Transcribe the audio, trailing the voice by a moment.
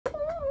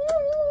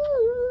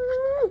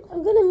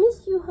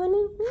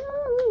honey.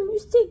 You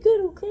stay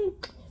good, okay?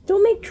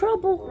 Don't make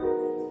trouble.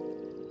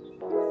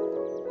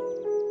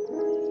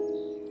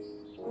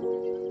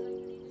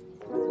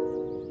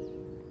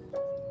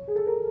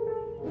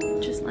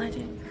 Just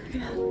landed.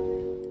 Yeah.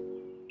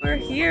 We're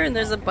here and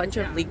there's a bunch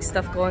of leak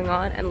stuff going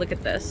on, and look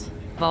at this.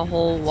 A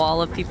whole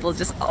wall of people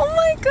just, oh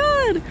my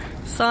god,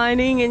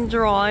 signing and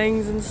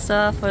drawings and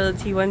stuff for the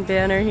T1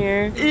 banner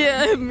here.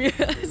 Yeah, Mia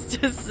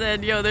just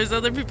said, yo, there's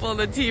other people on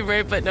the team,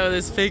 right? But no,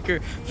 there's faker.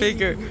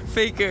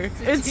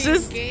 It's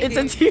just, it's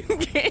a team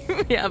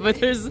game. Yeah, but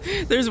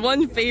there's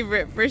one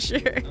favorite for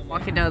sure.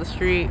 Walking down the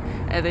street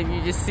and then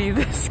you just see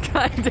this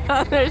guy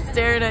down there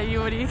staring at you.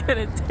 What are you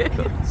gonna do?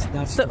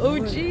 That's the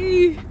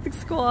OG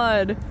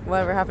squad.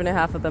 Whatever happened to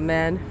half of them,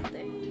 man?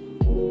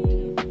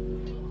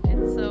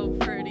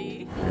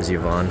 There's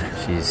Yvonne.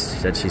 She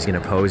said she's gonna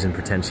pose and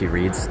pretend she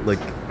reads. Look.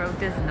 Bro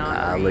does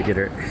not read. Look at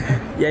her.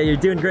 Yeah, you're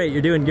doing great.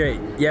 You're doing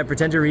great. Yeah,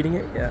 pretend you're reading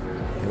it. Yeah.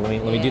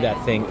 Let me do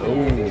that thing.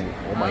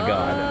 Oh my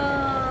god.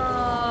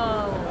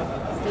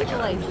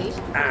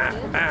 Stabilization.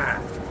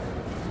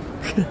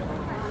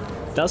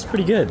 That was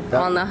pretty good.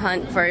 On the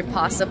hunt for a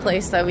pasta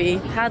place that we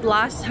had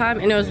last time,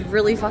 and it was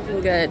really fucking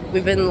good.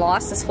 We've been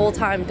lost this whole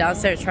time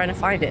downstairs trying to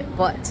find it,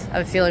 but I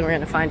have a feeling we're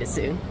gonna find it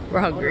soon.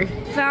 We're hungry.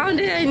 Found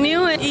it, I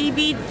knew it.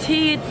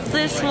 EBT, it's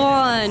this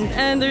one.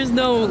 And there's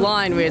no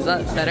line. Wait, is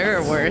that better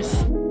or worse?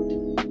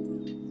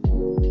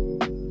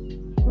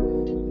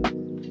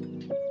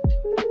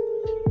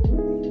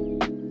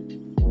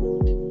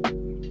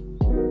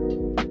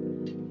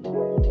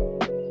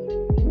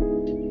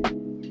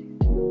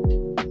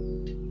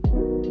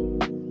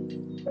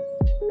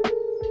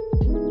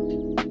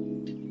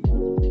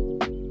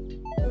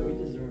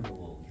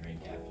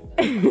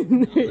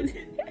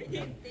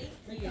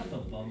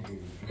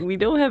 We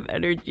don't have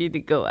energy to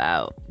go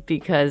out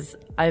because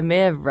I may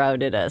have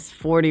routed us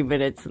 40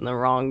 minutes in the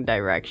wrong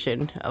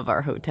direction of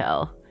our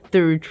hotel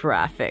through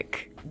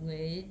traffic.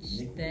 Which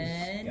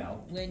then,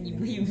 when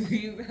we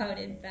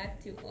rerouted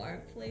back to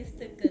our place,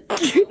 took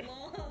us how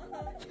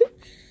long?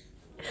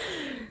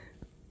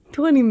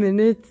 20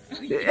 minutes.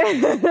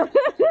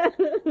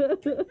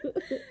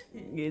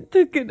 It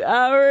took an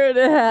hour and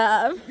a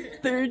half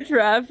through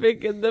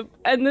traffic, and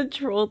the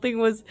troll thing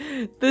was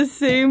the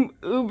same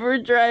Uber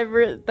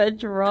driver that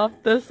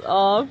dropped us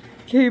off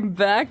came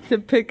back to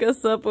pick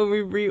us up when we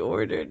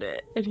reordered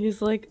it, and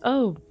he's like,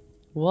 oh,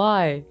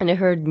 why? And I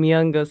heard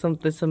miyoung go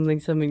something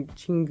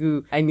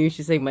chingu. I knew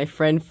she's saying my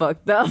friend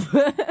fucked up.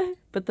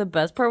 But the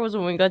best part was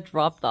when we got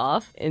dropped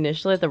off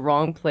initially at the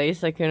wrong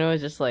place. Sykkuno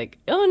was just like,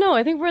 oh no,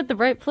 I think we're at the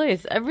right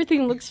place.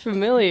 Everything looks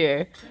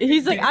familiar.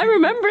 He's like, I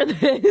remember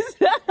this.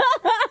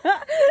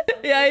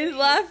 Yeah, he's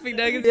laughing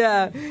now.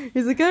 Yeah,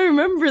 he's like, I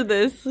remember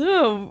this.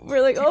 Oh,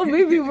 we're like, oh,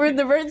 maybe we're in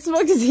the right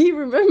spot because he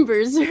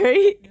remembers,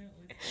 right?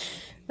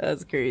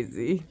 That's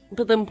crazy.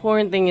 But the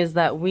important thing is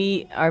that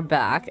we are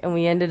back and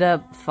we ended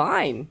up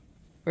fine.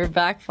 We're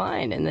back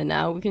fine, and then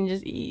now we can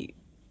just eat.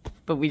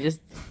 But we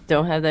just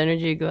don't have the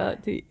energy to go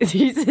out to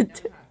use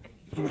it.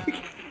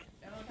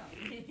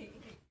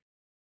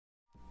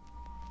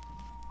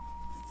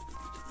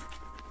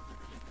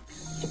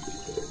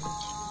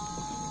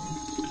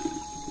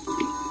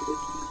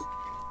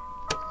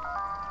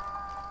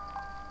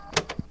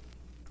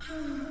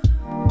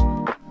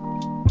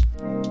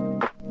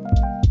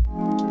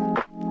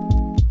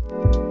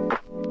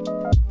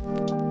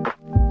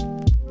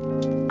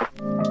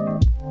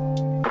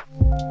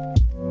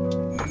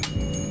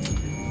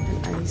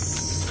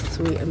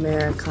 Sweet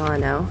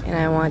Americano, and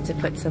I want to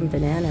put some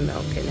banana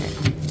milk in it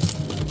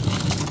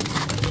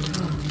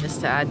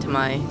just to add to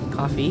my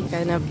coffee. I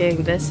ended up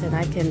getting this, and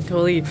I can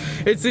totally,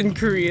 it's in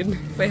Korean.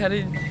 Wait, how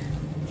did,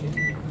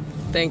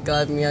 thank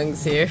God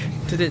Myung's here.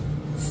 Did it,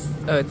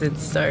 oh, it didn't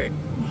start.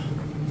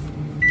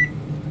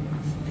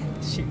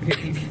 She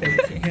really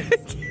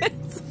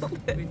canceled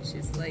it. Which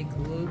is like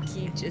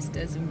low-key just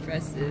as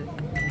impressive.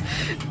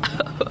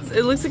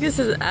 It looks like it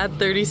says add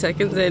 30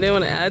 seconds. I didn't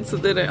want to add, so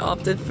then I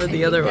opted for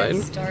the other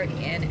one. Start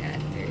and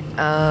add 30.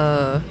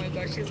 Oh. Oh my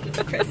gosh, she's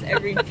gonna press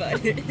every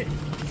button.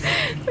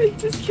 I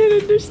just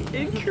can't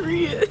understand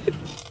Korean.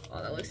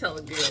 Oh, that looks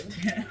hella good.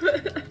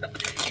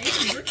 Hey,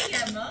 she's looking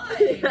at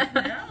mine.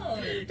 No.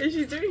 And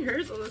she's doing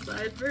hers on the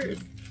side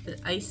first. The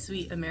Ice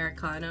Sweet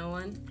Americano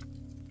one.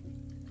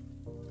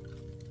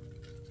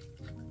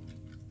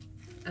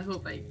 I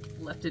hope I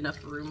left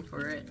enough room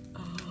for it.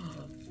 Oh.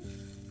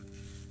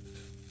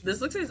 This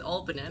looks like it's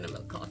all banana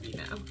milk coffee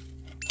now.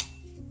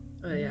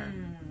 Oh yeah.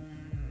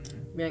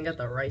 Man got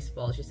the rice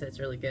ball. She said it's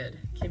really good.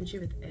 Kimchi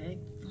with egg.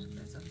 Oh,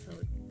 that sounds so.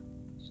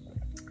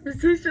 This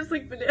tastes just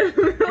like banana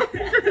milk.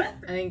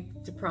 I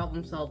think to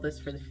problem solve this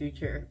for the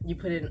future, you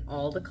put in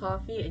all the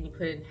coffee and you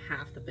put in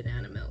half the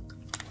banana milk.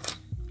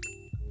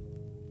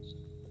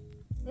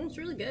 Oh, it's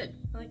really good.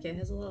 I like it. It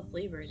has a lot of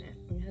flavor in it.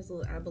 And it has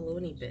little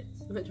abalone bits.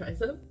 You wanna try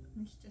some?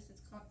 It's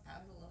called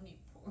abalone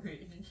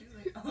porridge, and she's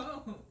like,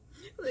 oh.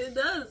 It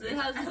does. It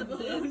has the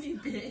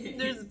bits.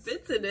 There's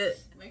bits in it.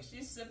 Makes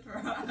you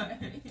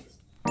surprised.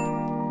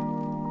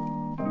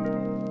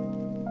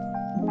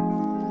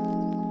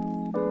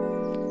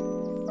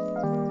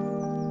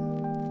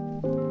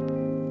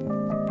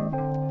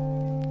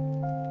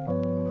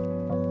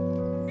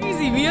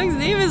 Miyoung's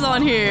name is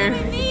on here.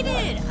 I made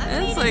it.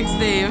 That's like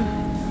name.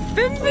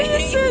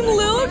 Bimbis and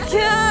Lil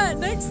Cat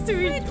next to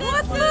each other.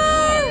 What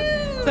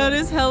the? That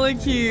is hella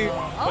cute. Wait,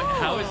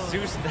 how is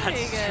Zeus that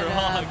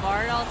strong?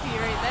 Barnalty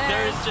right there.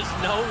 There is just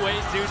no way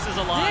Zeus is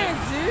alive.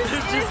 Dude, Zeus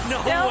There's is just no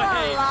still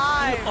way.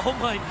 alive. Oh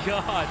my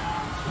god.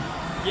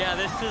 Yeah,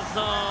 this is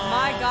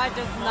My guy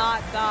does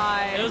not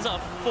die. It was a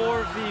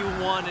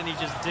 4v1 and he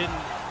just didn't.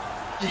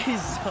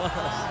 Jesus.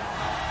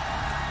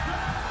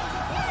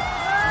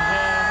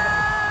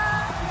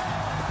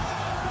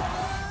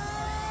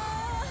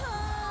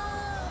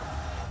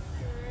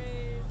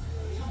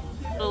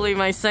 Literally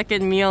my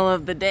second meal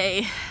of the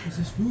day. Is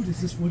this food?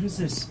 What is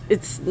this?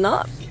 It's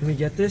not Can we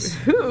get this?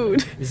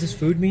 food. Is this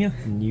food, Mia?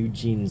 New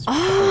jeans.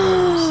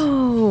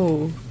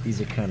 Oh, These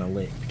are kind of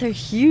lit. they're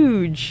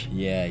huge.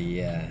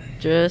 Yeah.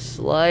 Just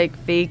like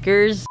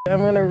fakers. I'm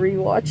gonna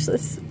rewatch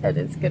this and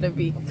it's gonna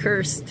be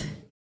cursed.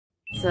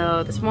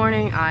 So this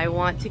morning I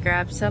want to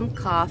grab some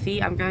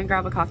coffee. I'm gonna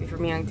grab a coffee for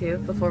Miyoung too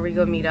before we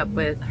go meet up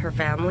with her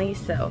family.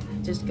 So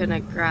just gonna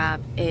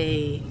grab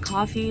a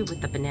coffee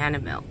with the banana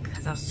milk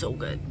because that was so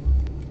good.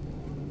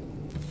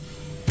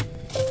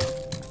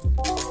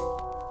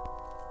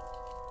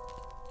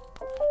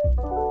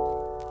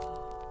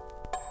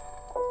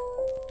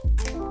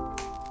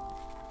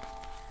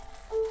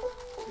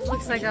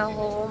 Looks like a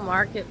whole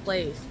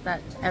marketplace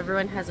that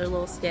everyone has their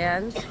little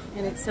stands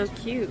and it's so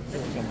cute.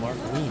 Like a Mark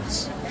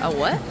Weens. A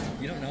what?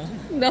 You don't know?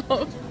 No.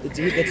 The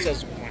dude that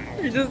says wow.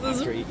 He just says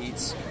After he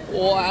eats.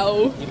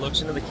 wow. He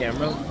looks into the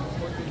camera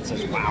and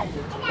says wow.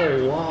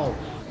 Oh wow.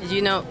 Did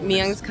you know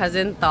Miyoung's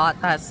cousin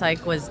thought that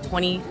Syke was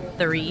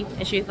 23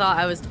 and she thought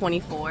I was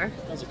 24?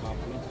 That's a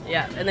compliment.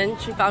 Yeah, and then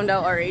she found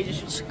out our age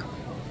and she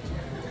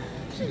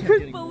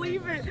couldn't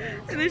believe it.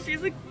 And then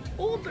she's like,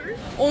 older.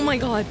 Oh my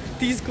god,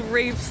 these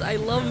grapes. I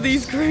love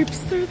these grapes.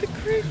 They're the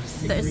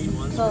grapes. There's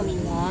the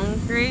long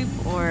grape,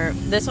 or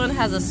this one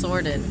has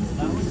assorted.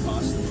 That one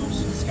costs the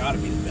most. It's gotta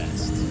be the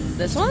best.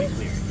 This one?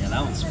 Yeah,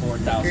 that one's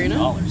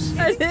 $4,000.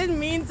 I didn't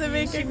mean to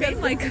make it. Made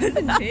my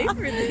cousin pay for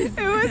this.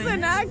 It was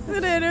an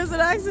accident. It was an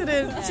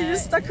accident. She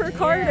just stuck her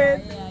card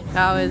in.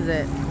 How is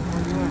it?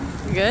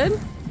 Good?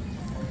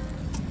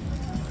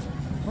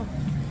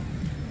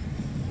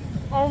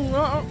 Oh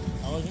no.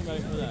 I wasn't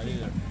ready for that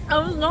either. I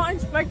was not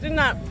expecting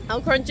that. How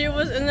crunchy it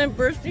was and then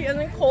bursty and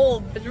then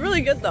cold. It's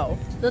really good though.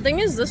 The thing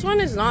is, this one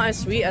is not as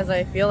sweet as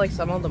I feel like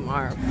some of them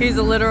are. He's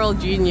a literal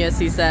genius,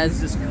 he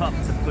says. This cup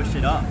to push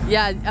it up.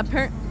 Yeah,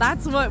 apparently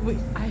that's what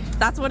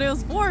that's what it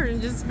was for,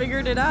 and just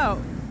figured it out.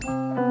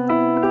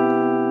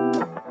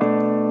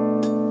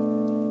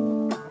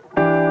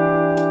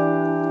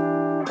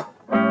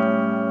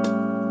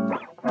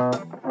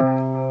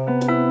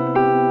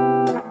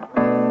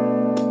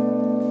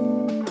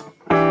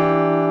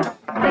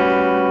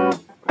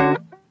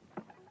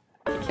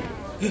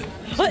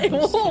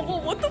 Whoa,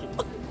 what the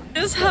fuck?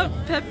 Just have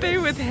Pepe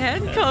with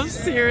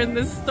handcuffs here in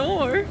the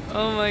store.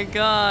 Oh my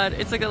god,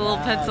 it's like a little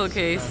pencil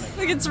case.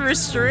 Like it's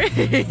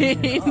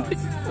restrained.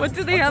 What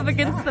do they have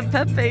against the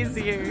Pepes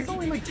here? It's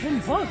only like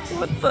 10 bucks.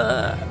 What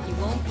the? You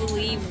won't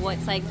believe what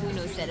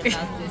Sykkuno said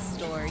about this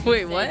store. He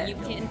Wait, said what? You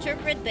can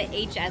interpret the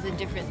H as a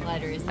different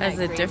letter. Isn't that As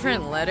a crazy?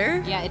 different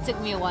letter? Yeah, it took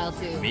me a while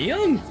too.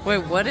 Miyoung? Wait,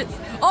 what is?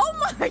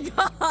 Oh my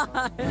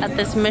god! At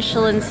this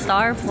Michelin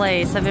star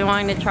place, I've been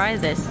wanting to try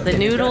this. The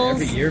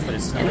noodles Every year, but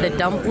it's not. and the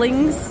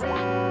dumplings.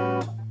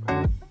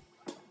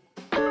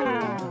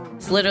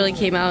 This literally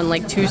came out in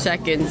like 2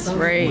 seconds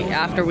right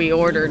after we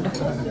ordered.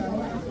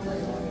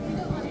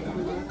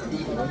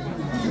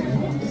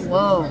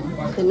 Whoa,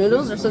 the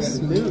noodles are so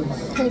smooth.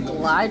 They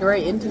glide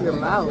right into your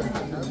mouth.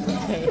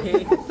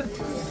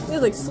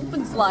 It's like slip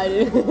and slide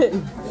in.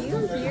 You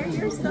hear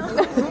yourself?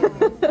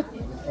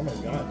 Oh my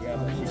god,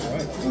 yeah, she's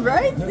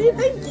right. Right? See,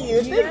 thank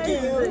you, thank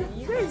you.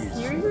 You guys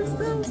hear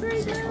yourselves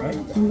right now?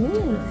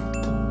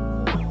 Right?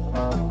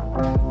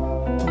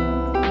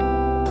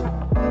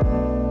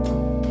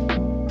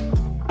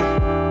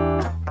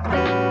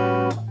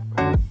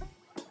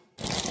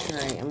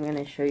 Alright, I'm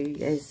gonna show you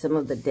guys some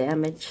of the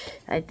damage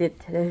I did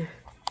today.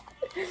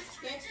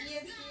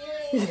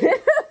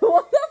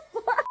 What the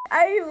fuck?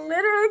 I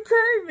literally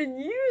can't even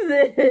use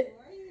it.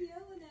 Why are you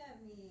yelling at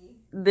me?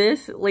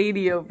 This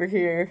lady over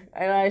here,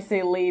 and I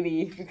say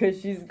lady because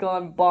she's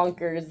gone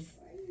bonkers.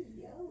 Why are you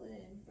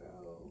yelling,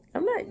 bro?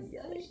 I'm not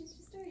yelling. She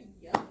just started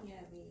yelling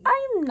at me.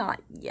 I'm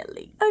not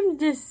yelling. I'm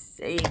just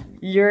saying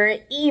you're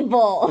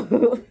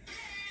evil.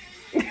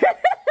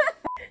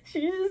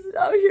 She's just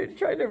out here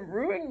trying to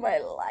ruin my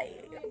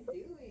life. What am I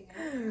doing? I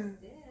don't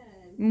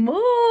understand.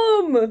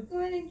 Mom! Go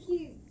ahead and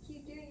keep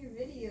doing your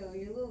video,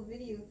 your little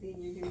video thing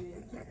you're doing.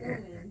 Keep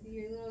going. Do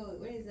your little,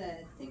 what is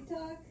that,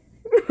 TikTok?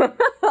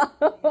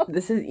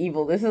 This is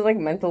evil. This is like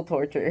mental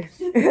torture.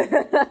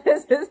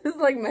 This is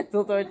like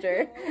mental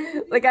torture.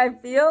 Like I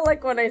feel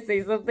like when I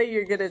say something,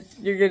 you're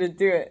gonna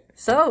do it.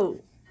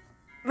 So,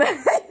 I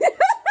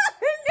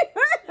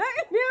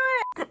knew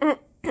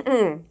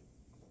it.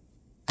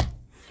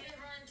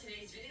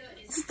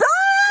 Stop!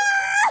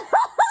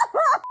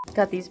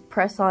 Got these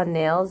press-on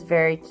nails,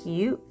 very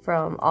cute,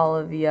 from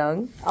Yvonne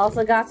Ng.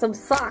 Also got some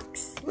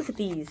socks. Look at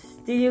these.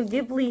 Studio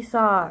Ghibli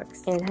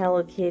socks. And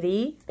Hello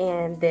Kitty.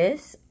 And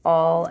this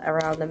all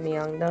around the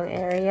Myeongdong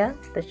area,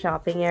 the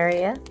shopping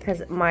area.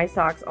 Because my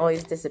socks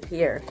always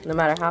disappear. No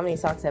matter how many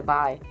socks I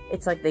buy.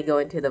 It's like they go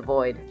into the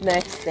void.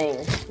 Next thing.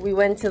 We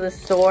went to the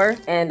store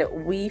and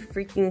we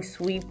freaking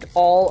sweeped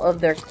all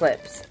of their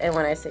clips. And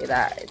when I say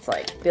that, it's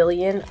like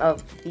billion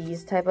of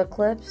these type of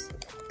clips.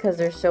 Because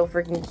they're so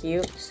freaking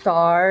cute.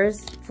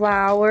 Stars,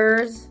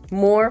 flowers,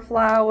 more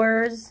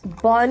flowers,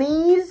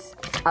 bunnies,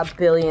 a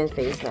billion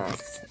face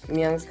masks.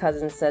 Myung's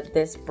cousin said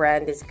this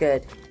brand is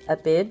good. A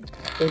bib,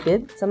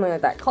 something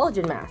like that.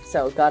 Collagen mask.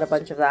 So got a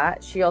bunch of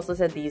that. She also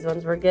said these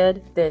ones were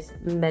good. This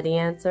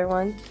Mediancer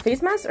one.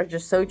 Face masks are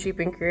just so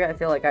cheap in Korea. I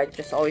feel like I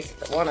just always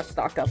want to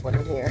stock up when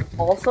I'm here.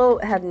 Also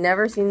have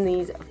never seen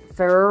these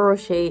Ferrero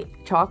Rocher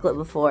chocolate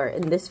before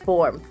in this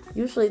form.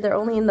 Usually they're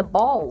only in the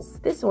balls.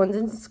 This one's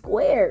in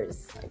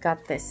squares. I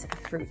got this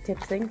fruit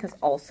tips thing because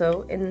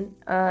also in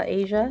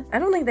Asia. I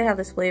don't think they have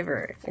this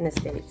flavor in the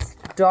States.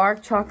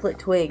 Dark chocolate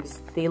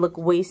twigs. They look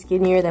way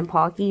skinnier than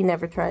Pocky.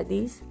 Never tried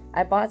these.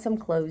 I bought some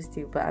clothes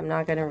too, but I'm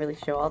not gonna really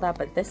show all that.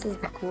 But this is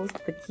the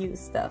coolest, the cute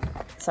stuff.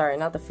 Sorry,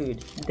 not the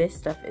food. This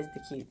stuff is the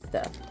cute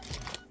stuff.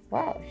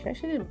 Wow, she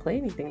actually didn't play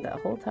anything that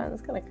whole time.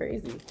 That's kind of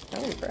crazy.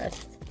 I'm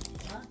impressed.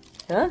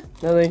 Huh?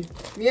 Nothing.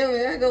 Yeah, we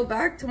gotta go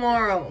back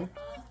tomorrow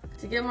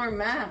to get more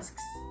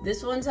masks.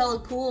 This one's hella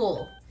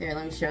cool. Here,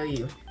 let me show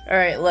you.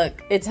 Alright,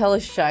 look. It's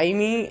hella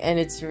shiny and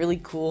it's really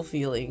cool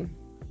feeling.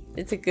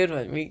 It's a good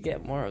one. We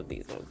get more of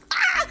these ones.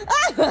 Ah!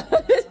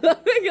 It's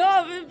coming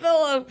off in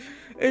pillow.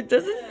 It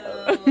doesn't.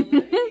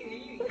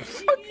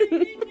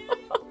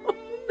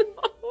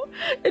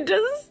 It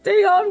doesn't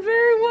stay on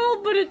very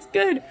well, but it's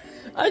good.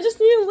 I just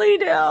need to lay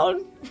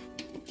down.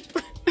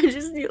 I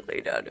just need to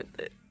lay down with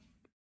it.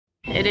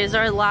 It is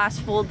our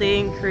last full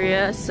day in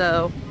Korea,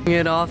 so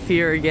get off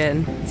here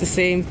again. It's the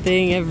same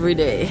thing every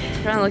day.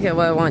 I'm trying to look at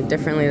what I want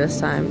differently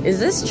this time. Is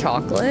this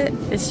chocolate?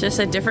 It's just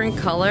a different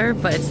color,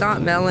 but it's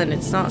not melon,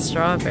 it's not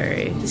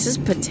strawberry. This is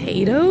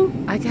potato?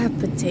 I got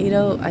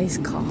potato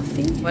iced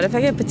coffee. What if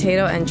I get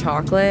potato and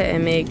chocolate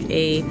and make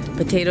a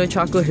potato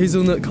chocolate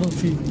hazelnut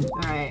coffee?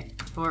 Alright,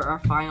 for our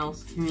final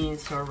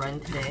convenience store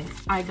run today,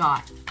 I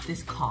got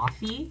this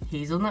coffee,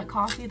 hazelnut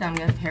coffee, that I'm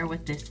gonna pair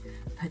with this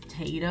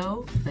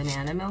potato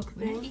banana milk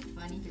thing. Wouldn't it be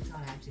funny if it's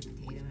not actually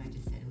potato and I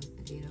just said it was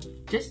potato?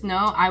 Just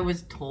know I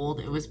was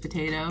told it was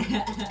potato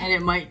and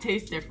it might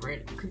taste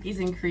different. Cookies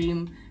and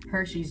cream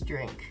Hershey's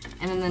drink.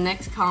 And then the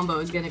next combo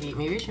is gonna be,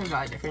 maybe I should have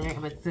got a different drink,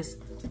 but this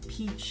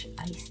peach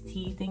iced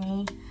tea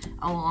thingy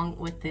along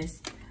with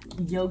this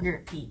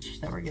yogurt peach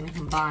that we're gonna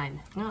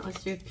combine. No,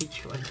 let's do the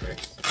peach one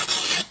first.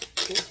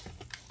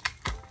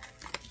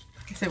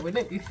 So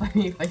wouldn't it be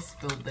funny if I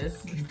spilled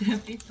this? Would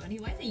that be funny?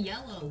 Why is it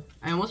yellow?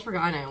 I almost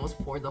forgot and I almost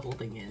poured the whole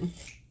thing in.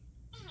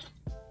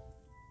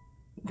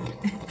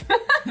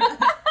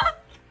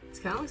 It's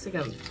kind of looks like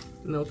a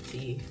milk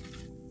tea.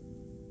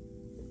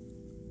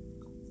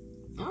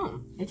 Oh,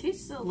 it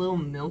tastes a little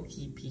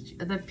milky peach.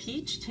 The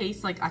peach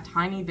tastes like a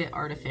tiny bit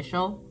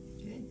artificial.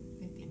 Good,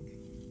 I think.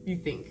 You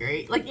think,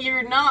 right? Like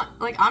you're not,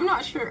 like I'm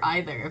not sure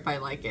either if I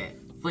like it.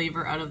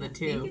 Flavor out of the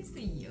two. I think it's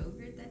the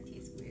yogurt that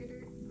tastes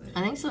weirder. But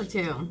I think so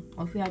too.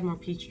 What if we add more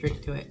peach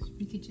drink to it?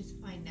 you could just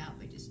find out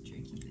by just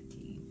drinking the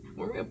tea.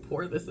 We're gonna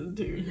pour this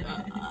into.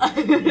 Yeah,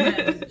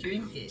 just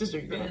drink it. Just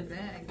drink from it. the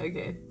bag.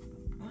 Okay.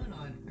 What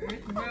on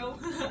earth, bro?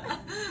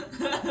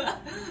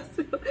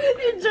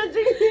 You're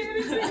judging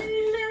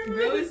me.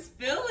 Bro is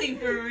spilling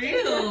for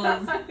real.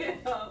 Why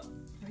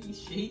are you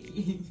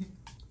shaking?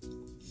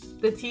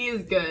 The tea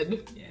is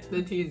good. Yeah.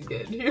 The tea is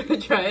good. You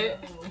wanna try it?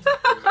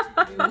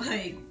 You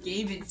like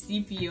gave it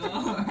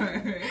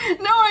CPR.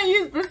 No, I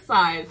used this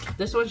side.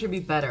 This one should be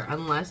better,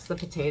 unless the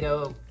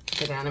potato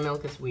banana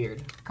milk is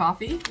weird.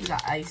 Coffee, we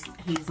got iced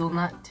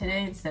hazelnut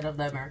today instead of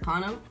the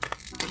Americano.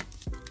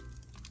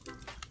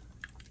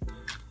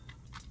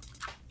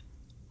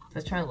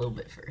 Let's try a little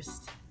bit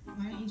first.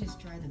 Why don't you just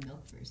try the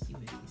milk first, see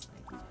what it tastes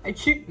like? I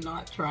keep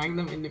not trying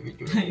them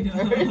individually. I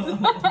know.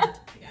 I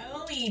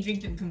only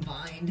drink them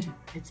combined.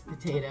 It's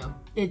potato.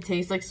 It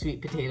tastes like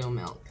sweet potato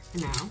milk.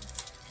 Now,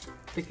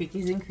 the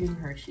cookies and cream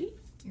Hershey.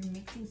 You're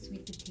mixing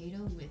sweet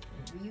potato with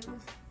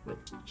Oreos? With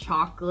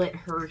chocolate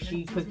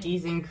Hershey That doesn't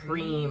cookies and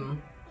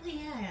cream. Oh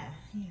yeah,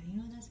 you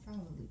know that's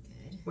probably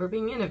good. We're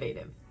being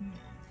innovative. Yeah.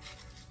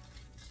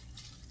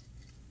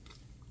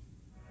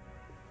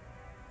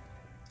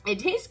 It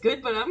tastes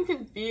good, but I'm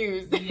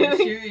confused. Yeah,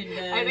 sure it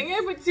does. I think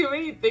I put too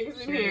many things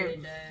in here.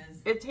 It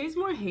does. It tastes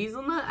more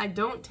hazelnut. I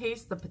don't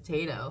taste the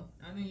potato.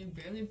 I mean, you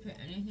barely put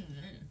anything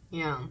in.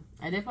 Yeah,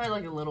 I did put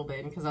like a little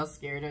bit because I was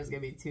scared it was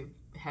gonna be too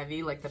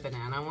heavy, like the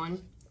banana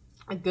one.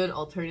 A good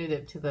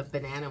alternative to the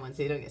banana one,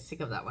 so you don't get sick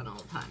of that one all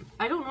the time.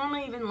 I don't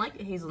normally even like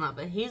hazelnut,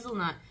 but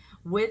hazelnut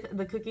with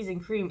the cookies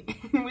and cream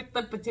and with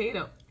the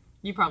potato.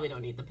 You probably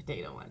don't eat the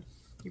potato one.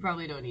 You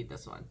probably don't eat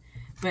this one.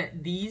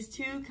 But these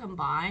two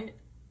combined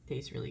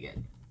taste really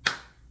good.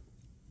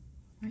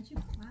 Why'd you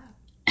clap?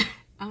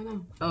 I don't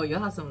know. Oh, you'll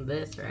have some of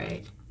this,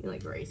 right? You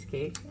like rice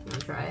cake? You wanna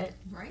try it?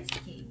 Rice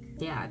cake?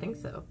 Yeah, I think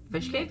so.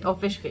 Fish cake? Oh,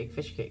 fish cake,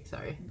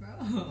 sorry.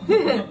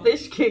 Bro.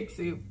 Fish cake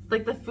soup.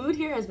 Like, the food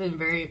here has been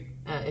very,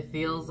 it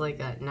feels like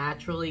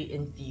naturally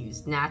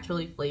infused,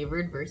 naturally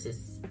flavored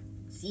versus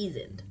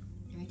seasoned.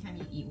 Every time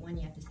you eat one,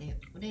 you have to say it.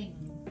 Odeng.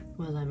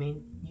 What does that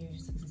mean? You're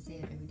just supposed to say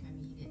it every time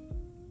you eat it.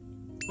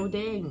 Oh,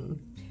 dang.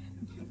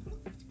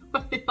 Why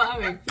are you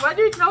laughing? Why'd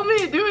you tell me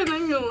to do it and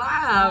then you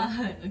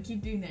laugh? I'll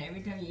keep doing that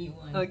every time you eat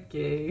one.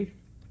 Okay.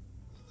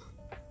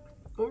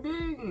 Oh,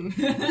 dang.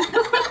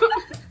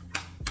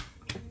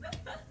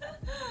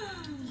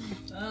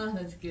 Oh,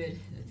 that's good.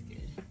 That's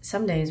good.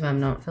 Some days when I'm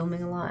not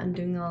filming a lot and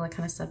doing all that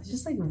kind of stuff, it's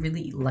just like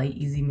really light,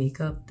 easy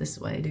makeup. This is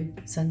what I do.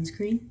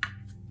 Sunscreen.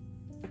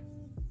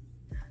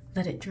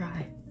 Let it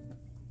dry.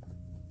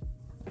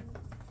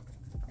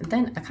 And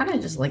then I kind of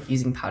just like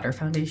using powder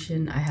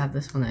foundation. I have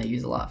this one that I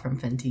use a lot from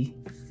Fenty.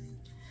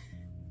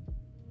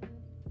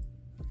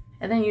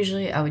 And then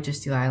usually I would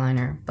just do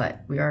eyeliner,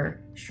 but we are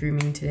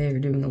streaming today. We're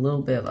doing a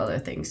little bit of other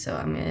things. So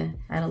I'm gonna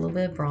add a little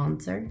bit of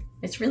bronzer.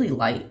 It's really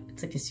light.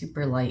 It's like a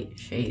super light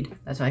shade.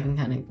 That's why I can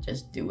kind of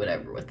just do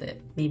whatever with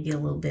it. Maybe a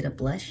little bit of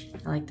blush.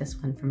 I like this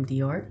one from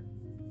Dior.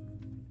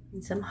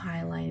 And some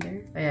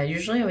highlighter. But yeah,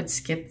 usually I would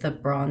skip the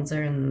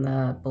bronzer and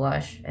the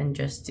blush and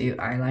just do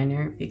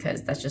eyeliner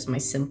because that's just my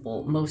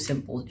most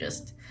simple,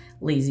 just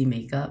lazy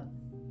makeup.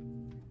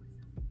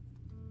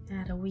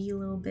 Add a wee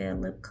little bit of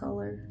lip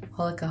color.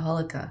 Holika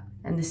Holika.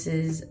 And this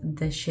is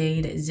the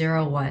shade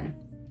 01.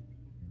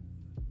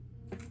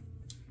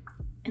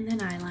 And then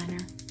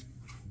eyeliner.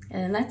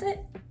 And then that's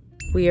it.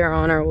 We are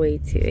on our way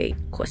to a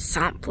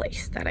croissant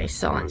place that I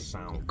saw on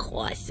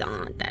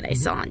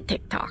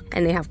TikTok.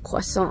 And they have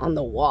croissant on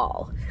the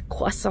wall,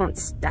 croissant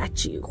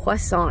statue,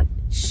 croissant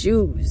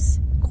shoes,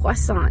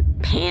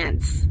 croissant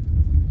pants.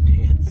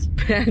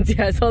 Pants,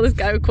 yeah, I saw this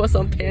guy with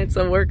croissant pants,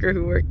 a worker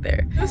who worked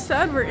there. So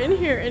sad we're in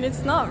here and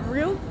it's not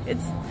real,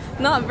 it's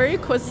not very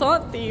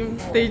croissant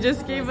themed. They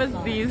just gave us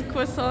these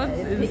croissants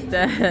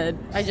instead.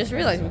 I just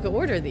realized we could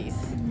order these.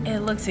 It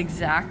looks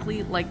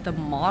exactly like the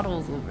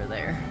models over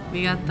there.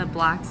 We got the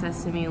black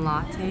sesame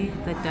latte,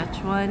 the Dutch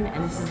one,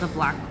 and this is the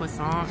black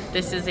croissant.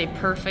 This is a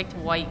perfect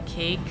white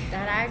cake.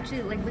 That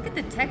actually, like, look at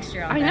the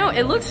texture on I that. know,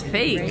 it looks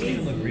fake. It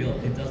doesn't look real.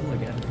 It doesn't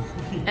look edible.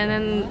 And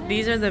then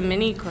these are the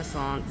mini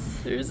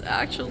croissants. There's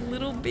actual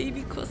little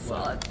baby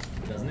croissants.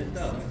 Doesn't it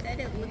though? She said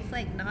it looks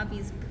like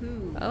Nabi's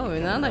poo. Oh,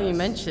 now that you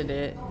mentioned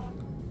it.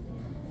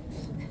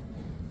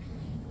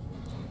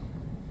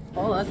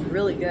 Oh, that's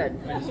really good.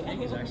 This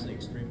cake is actually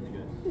extremely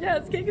good. Yeah,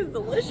 this cake is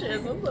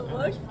delicious. What the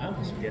fuck? I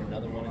almost get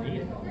another one and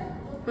eat it.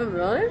 Oh,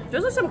 really?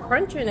 There's like some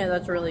crunch in it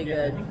that's really I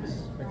good. think this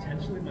is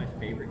potentially my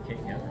favorite cake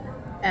ever.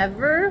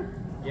 Ever?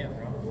 Yeah,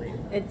 probably.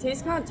 It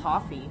tastes kind of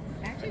toffee.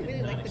 I actually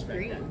really like the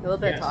cream. A little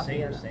bit of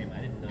toffee in it. Same.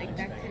 I did not Like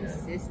that expect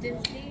that.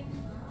 consistency.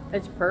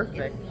 It's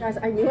perfect. Guys,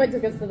 I knew I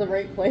took us to the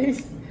right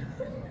place.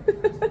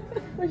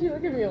 Why'd you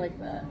look at me like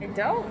that? I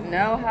don't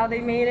know how they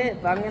made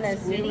it, but I'm gonna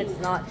assume it's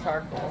not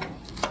charcoal.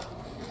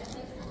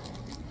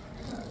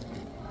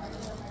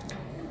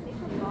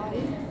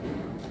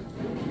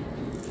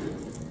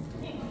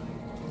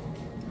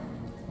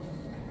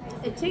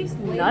 It tastes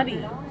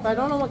nutty, but I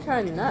don't know what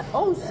kind of nut.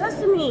 Oh,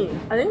 sesame!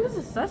 I think this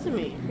is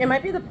sesame. It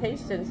might be the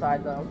paste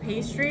inside though.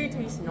 Pastry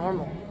tastes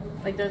normal.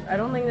 Like I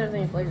don't think there's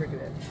any flavor to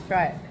it.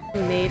 Try it. We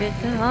made it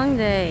to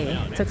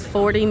Hongdae. It took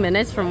 40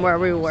 minutes from where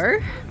we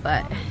were,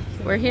 but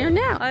we're here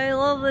now. I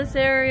love this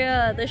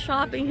area. The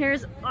shopping here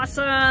is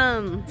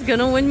awesome. It's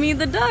gonna win me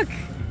the duck. You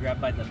grab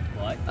by the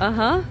butt?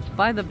 Uh-huh,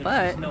 by the butt.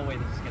 There's no way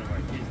this is gonna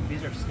work.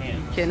 These are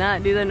scams.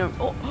 Cannot do the no.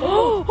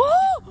 Oh!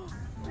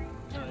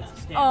 No, it's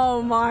a scam.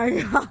 Oh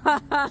my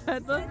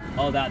god.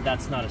 Oh,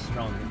 that's not a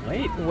strong.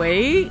 Wait,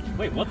 Wait,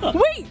 what the?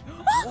 wait!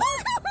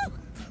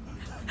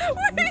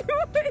 Wait!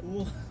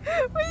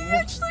 We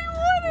actually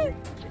won it!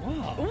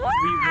 Wow. Wow! We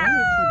won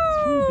it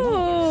for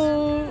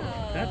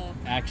 $2. That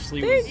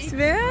actually Thanks, was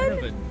man. kind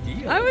of a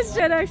deal. I was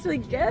trying to actually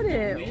get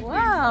it.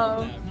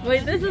 Wow.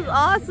 Wait, this is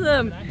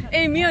awesome.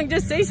 Hey, Miyoung,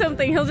 just say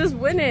something. He'll just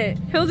win it.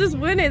 He'll just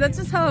win it. That's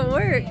just how it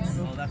works.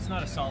 Well, that's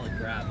not a solid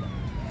grab.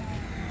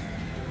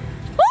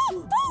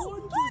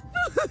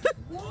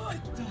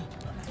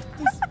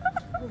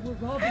 We're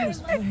robbing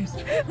this place.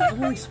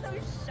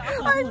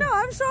 I know,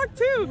 I'm shocked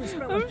too.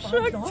 I'm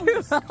shocked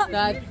too.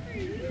 That's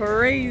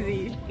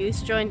crazy.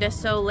 Goose joined us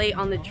so late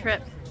on the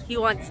trip. He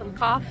wants some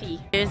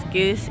coffee. Here's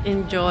Goose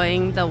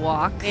enjoying the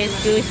walk.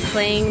 Here's Goose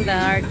playing the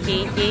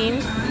arcade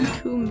games.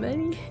 Too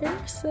many hair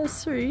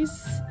accessories.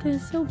 They're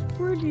so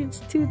pretty. It's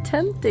too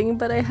tempting,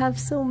 but I have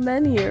so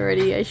many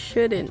already. I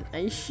shouldn't.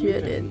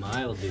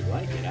 Mildly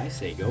like it. I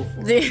say go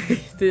for it.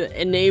 The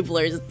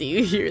enablers, do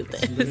you hear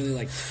this? It's literally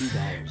like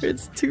 $2.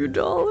 It's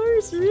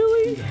 $2?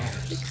 Really? I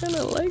kind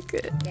of like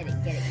it. Get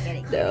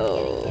it.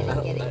 No.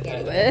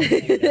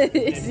 Get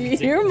it. See,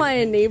 you're my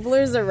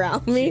enablers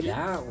around me.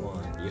 That one.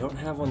 You don't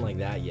have one like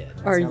that yet.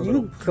 Are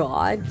you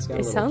God? got a It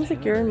little sounds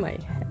like you're in my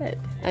power. head.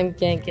 I'm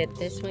gonna get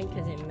this one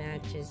because it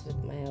matches with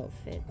my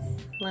outfits.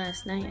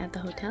 Last night at the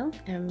hotel,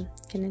 I'm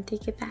gonna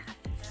take it back.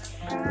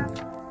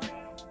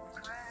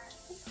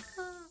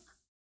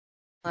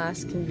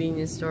 Last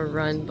convenience store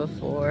run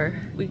before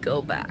we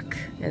go back.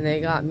 And they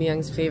got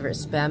Miyoung's favorite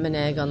spam and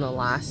egg on the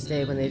last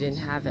day when they didn't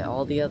have it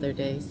all the other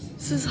days.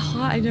 This is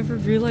hot. I never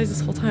realized this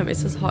whole time it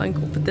says hot and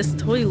cold, but this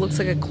totally looks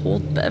like a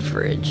cold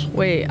beverage.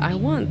 Wait, I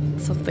want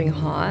something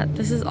hot.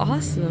 This is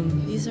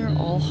awesome. These are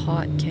all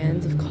hot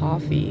cans of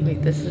coffee.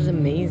 Wait, this is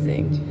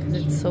amazing. Because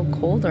it's so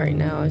cold right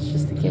now. I was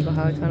just thinking about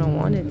how I kind of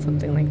wanted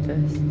something like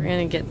this. We're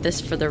gonna get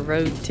this for the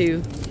road too.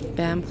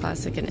 Spam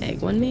classic and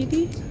egg one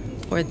maybe?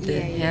 Or the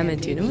ham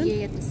and tuna one?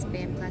 Yeah, the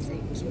spam classic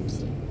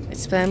kimchi.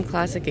 Spam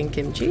classic and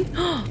kimchi?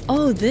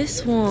 Oh,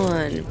 this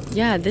one.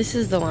 Yeah, this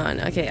is the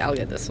one. Okay, I'll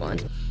get this one.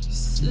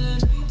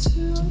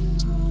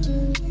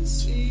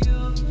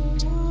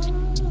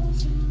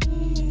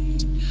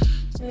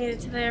 Made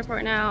it to the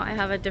airport now. I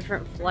have a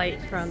different flight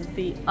from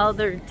the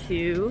other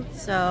two.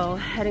 So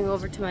heading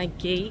over to my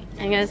gate.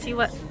 I'm gonna see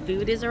what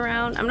food is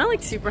around. I'm not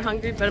like super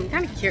hungry, but I'm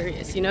kind of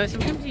curious, you know?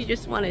 Sometimes you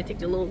just want to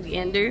take a little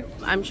gander.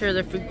 I'm sure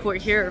the food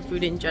court here or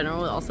food in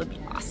general will also be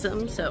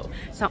awesome. So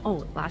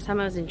oh, last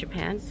time I was in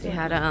Japan, they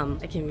had a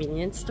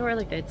convenience store,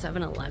 like they had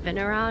 7-Eleven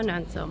around,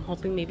 and so I'm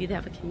hoping maybe they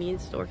have a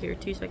convenience store here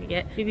too, so I could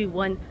get maybe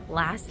one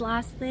last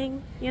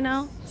thing, you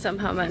know?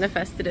 Somehow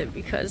manifested it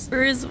because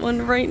there is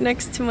one right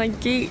next to my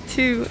gate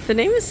too. The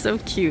name is so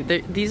cute.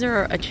 These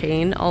are a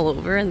chain all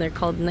over and they're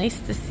called Nice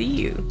to See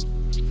You.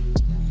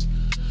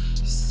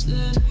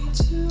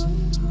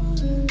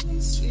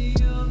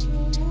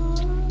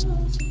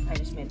 I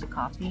just made the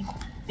coffee.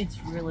 It's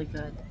really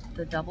good.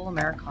 The double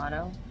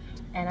Americano,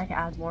 and I can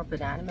add more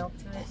banana milk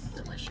to it.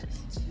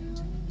 Delicious.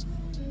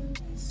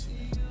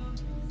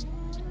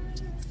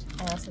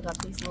 I also got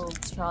these little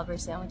strawberry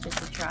sandwiches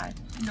to try.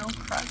 No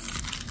crust.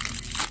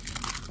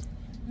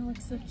 It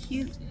looks so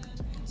cute.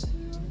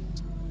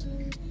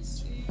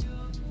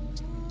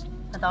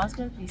 I thought it was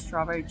gonna be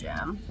strawberry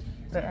jam,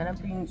 but it ended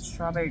up being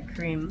strawberry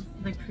cream.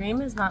 The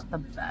cream is not the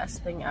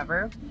best thing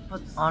ever,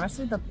 but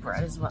honestly the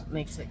bread is what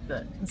makes it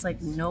good. It's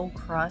like no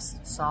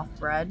crust, soft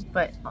bread,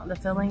 but the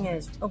filling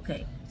is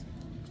okay.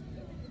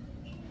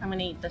 I'm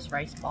gonna eat this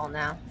rice ball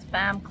now.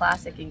 Spam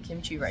classic and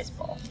kimchi rice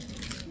ball.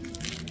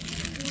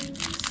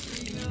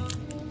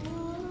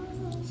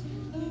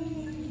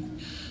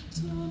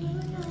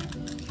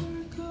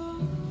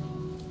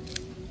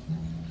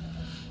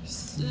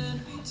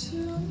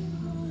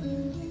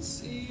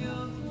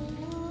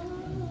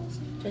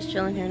 Just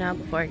chilling here now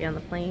before I get on the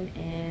plane,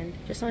 and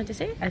just wanted to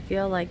say I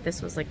feel like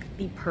this was like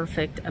the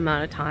perfect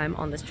amount of time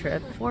on this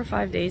trip. 4 or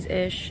 5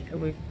 days-ish.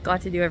 We've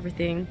got to do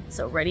everything,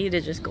 so ready to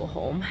just go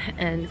home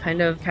and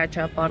kind of catch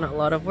up on a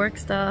lot of work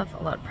stuff,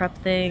 a lot of prep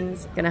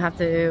things. Gonna have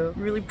to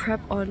really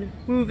prep on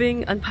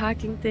moving,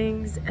 unpacking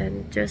things,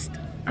 and just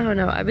I don't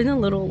know, I've been a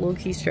little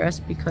low-key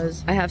stressed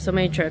because I have so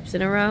many trips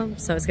in a row.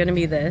 So it's gonna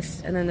be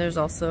this, and then there's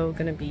also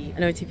gonna be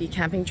an OTP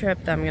camping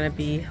trip that I'm gonna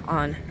be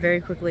on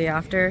very quickly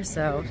after.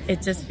 So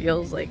it just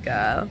feels like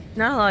not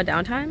a lot of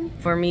downtime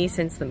for me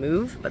since the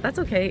move, but that's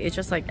okay. It's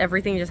just like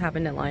everything just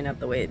happened to line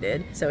up the way it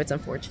did. So it's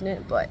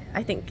unfortunate, but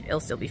I think it'll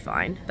still be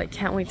fine. But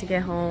can't wait to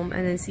get home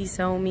and then see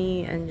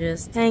Somi and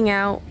just hang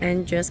out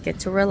and just get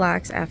to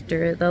relax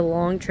after the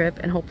long trip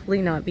and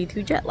hopefully not be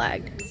too jet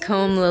lagged.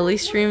 Comb Lily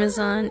stream is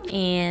on,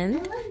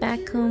 and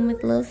back home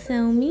with little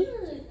Somi.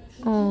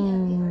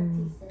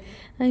 Oh,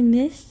 I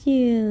missed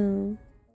you.